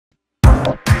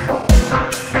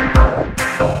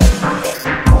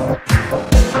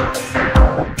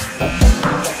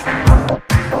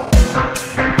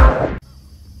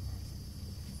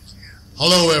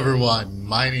Hello everyone,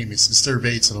 my name is Mr.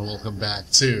 Bates and welcome back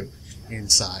to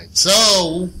Inside.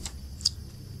 So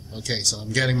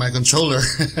I'm getting my controller.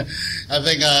 I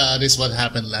think this is what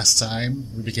happened last time.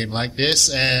 We became like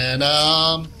this, and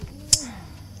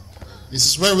this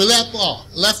is where we left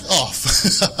off.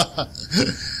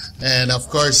 And of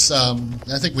course, I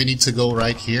think we need to go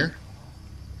right here.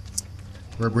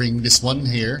 We're bringing this one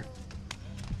here.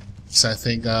 So I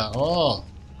think, oh,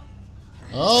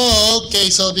 okay,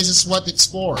 so this is what it's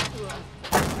for.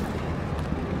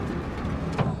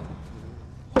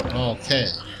 Okay.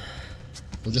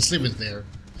 We'll just leave it there.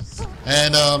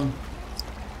 And,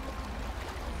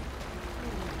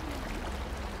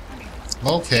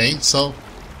 okay, so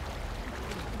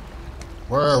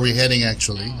where are we heading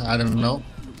actually? I don't know.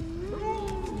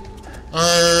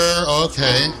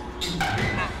 Okay.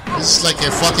 This is like a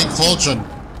fucking cauldron.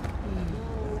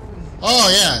 Oh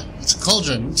yeah, it's a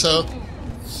cauldron, so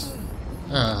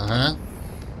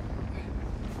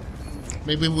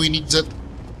maybe we need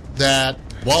that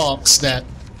box that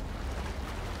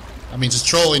to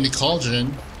throw in the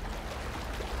cauldron.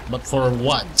 But for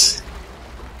what?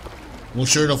 We'll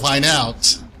sure to find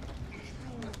out.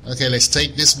 Okay, let's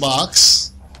take this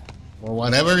box or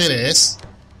whatever it is.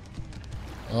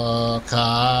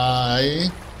 Okay.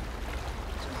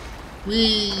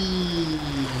 Whee.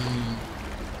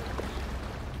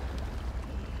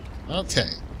 Okay.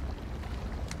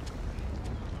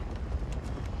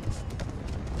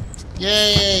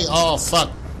 Yay! Oh,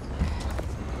 fuck.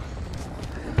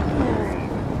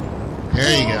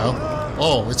 There you go.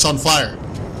 Oh, it's on fire.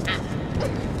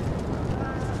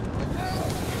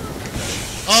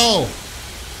 Oh!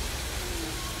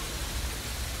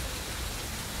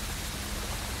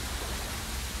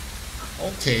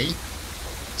 Okay.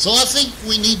 So I think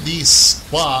we need this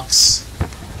box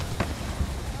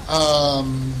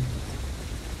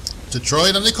to throw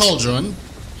it on the cauldron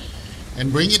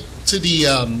and bring it to the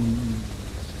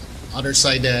other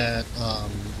side that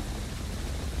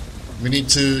we need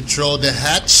to throw the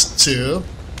hatch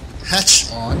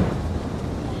on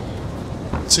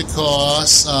to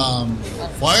cause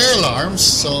fire alarms.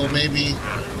 So maybe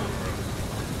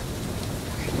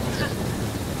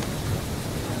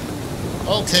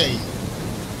okay.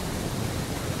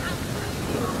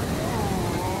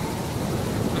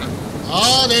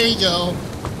 Oh, there you go.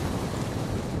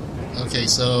 Okay,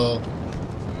 so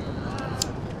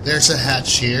there's a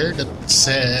hatch here that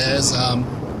says,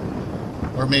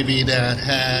 or maybe that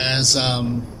has,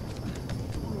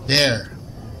 there.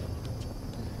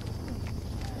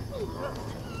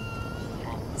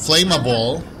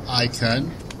 Flammable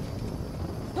icon.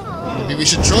 Maybe we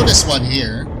should throw this one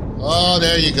here. Oh,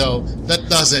 there you go. That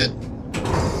does it.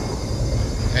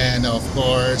 And of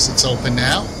course, it's open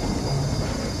now.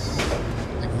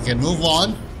 We can move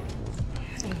on.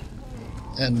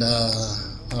 And,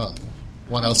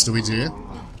 what else do we do?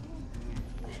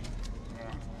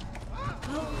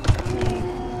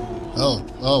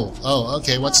 Oh,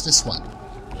 okay, what's this one?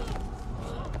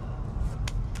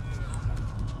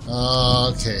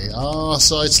 Okay, oh,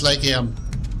 so it's like,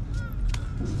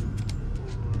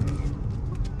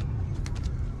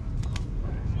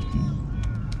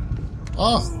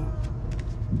 oh!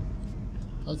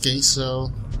 Okay,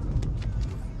 so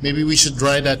maybe we should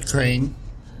ride that crane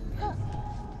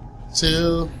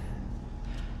to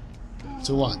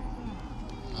what?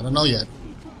 I don't know yet.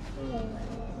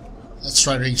 Let's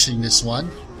try reaching this one.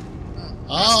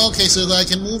 Oh, okay, so I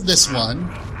can move this one.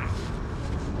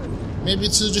 Maybe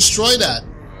to destroy that.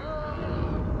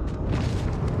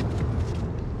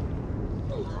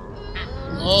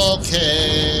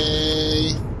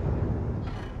 Okay.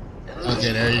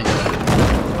 Okay, there you go.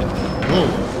 Whoa.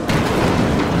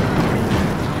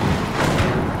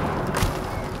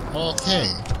 Okay.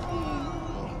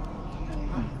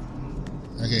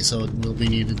 Okay, so it will be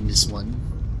needed in this one.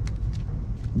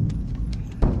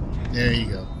 There you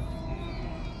go.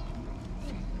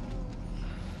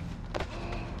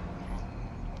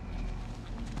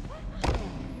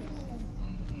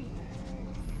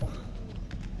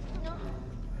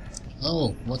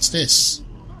 Oh, what's this?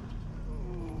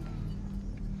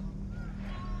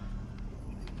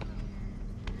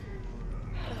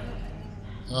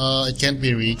 It can't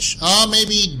be reached.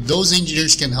 Maybe those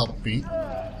engineers can help me.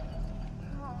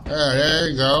 There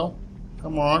you go.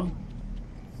 Come on.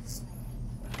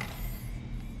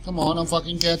 Come on, I'll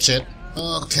fucking catch it.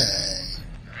 Okay.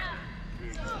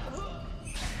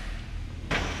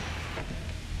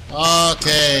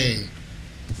 Okay.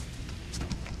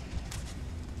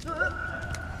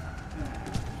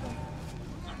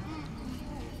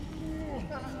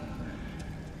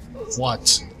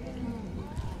 What?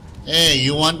 Hey,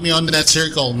 you want me under that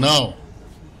circle? No.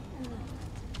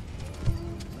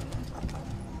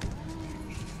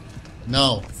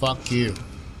 No, fuck you.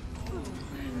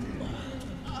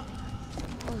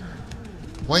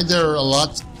 Why there are a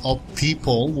lot of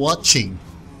people watching?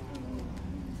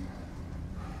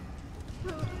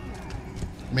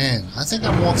 Man, I think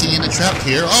I'm walking in a trap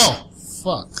here. Oh,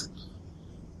 fuck.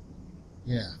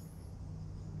 Yeah.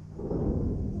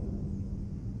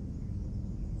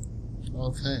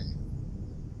 Okay.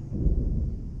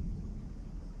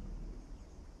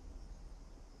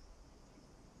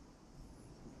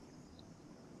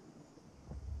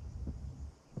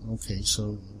 Okay,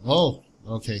 so... Oh!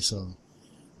 Okay, so...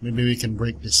 Maybe we can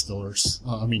break these doors.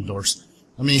 I mean doors.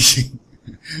 I mean...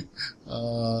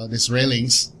 these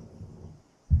railings.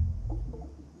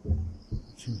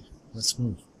 Okay, let's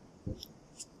move.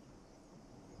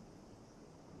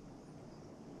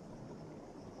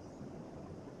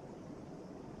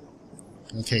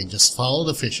 Okay, just follow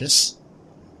the fishes.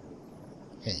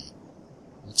 Okay,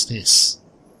 what's this?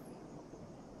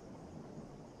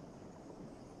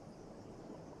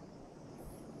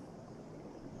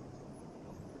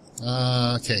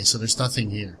 Okay, so there's nothing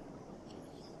here.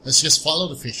 Let's just follow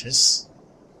the fishes.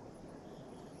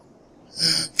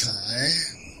 Okay.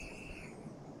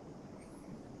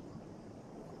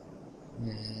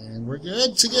 And we're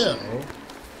good to go.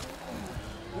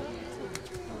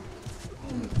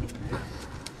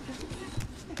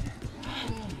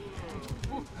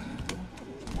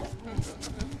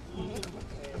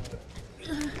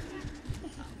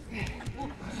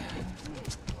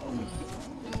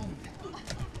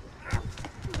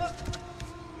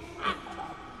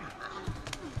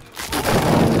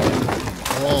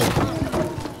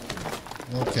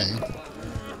 Okay.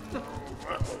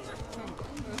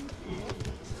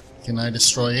 Can I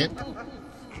destroy it?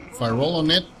 If I roll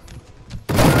on it?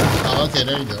 Oh, okay,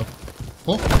 there you go.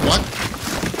 Oh, what?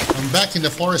 I'm back in the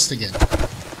forest again.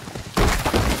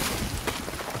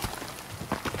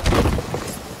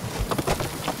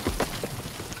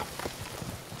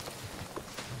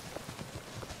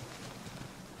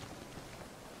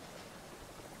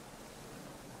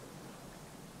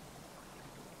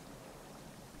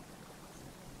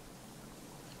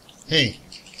 Hey,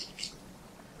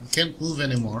 I can't move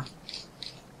anymore.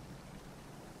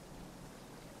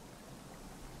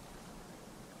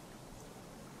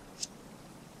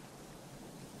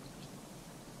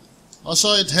 Also,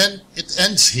 it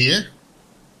ends here.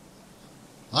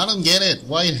 I don't get it.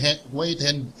 Why it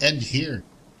end here?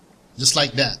 Just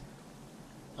like that.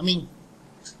 I mean,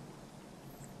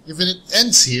 if it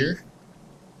ends here,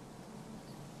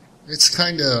 it's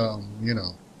kind of, you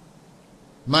know,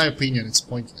 in my opinion, it's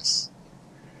pointless.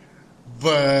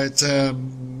 But,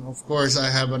 of course, I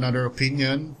have another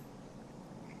opinion.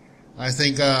 I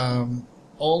think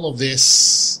all of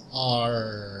this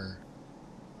are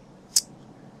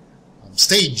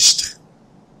staged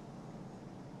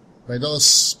by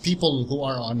those people who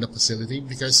are on the facility,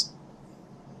 because,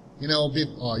 you know,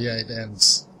 oh yeah, it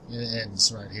ends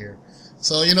right here.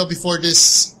 So, you know, before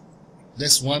this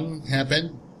one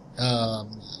happened, I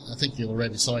think you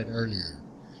already saw it earlier.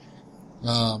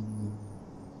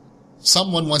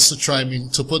 Someone wants to try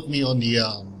to put me on the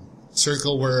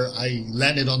circle where I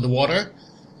landed on the water,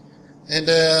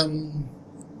 and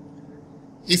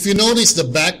if you notice the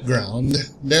background,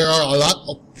 there are a lot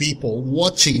of people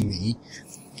watching me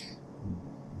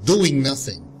doing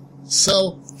nothing.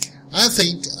 So I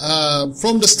think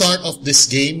from the start of this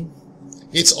game,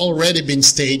 it's already been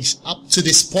staged up to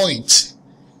this point.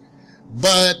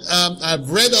 But I've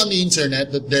read on the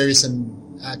internet that there is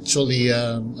actually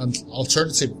an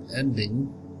alternative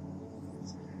ending.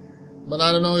 But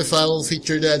I don't know if I will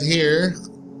feature that here.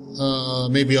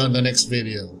 Maybe on the next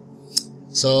video.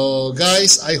 So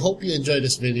guys, I hope you enjoyed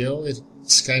this video.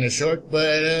 It's kind of short,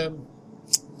 but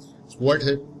it's worth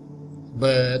it.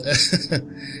 But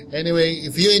anyway,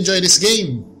 if you enjoy this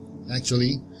game,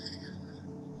 actually,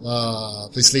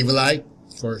 please leave a like.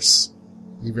 Of course,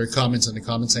 leave your comments in the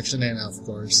comment section, and of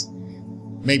course,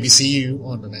 maybe see you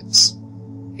on the next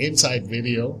inside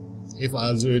video if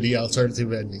I'll do the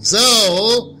alternative ending.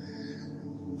 So,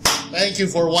 thank you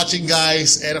for watching,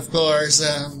 guys, and of course,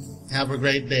 have a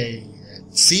great day.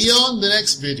 See you on the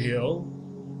next video.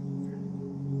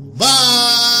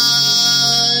 Bye!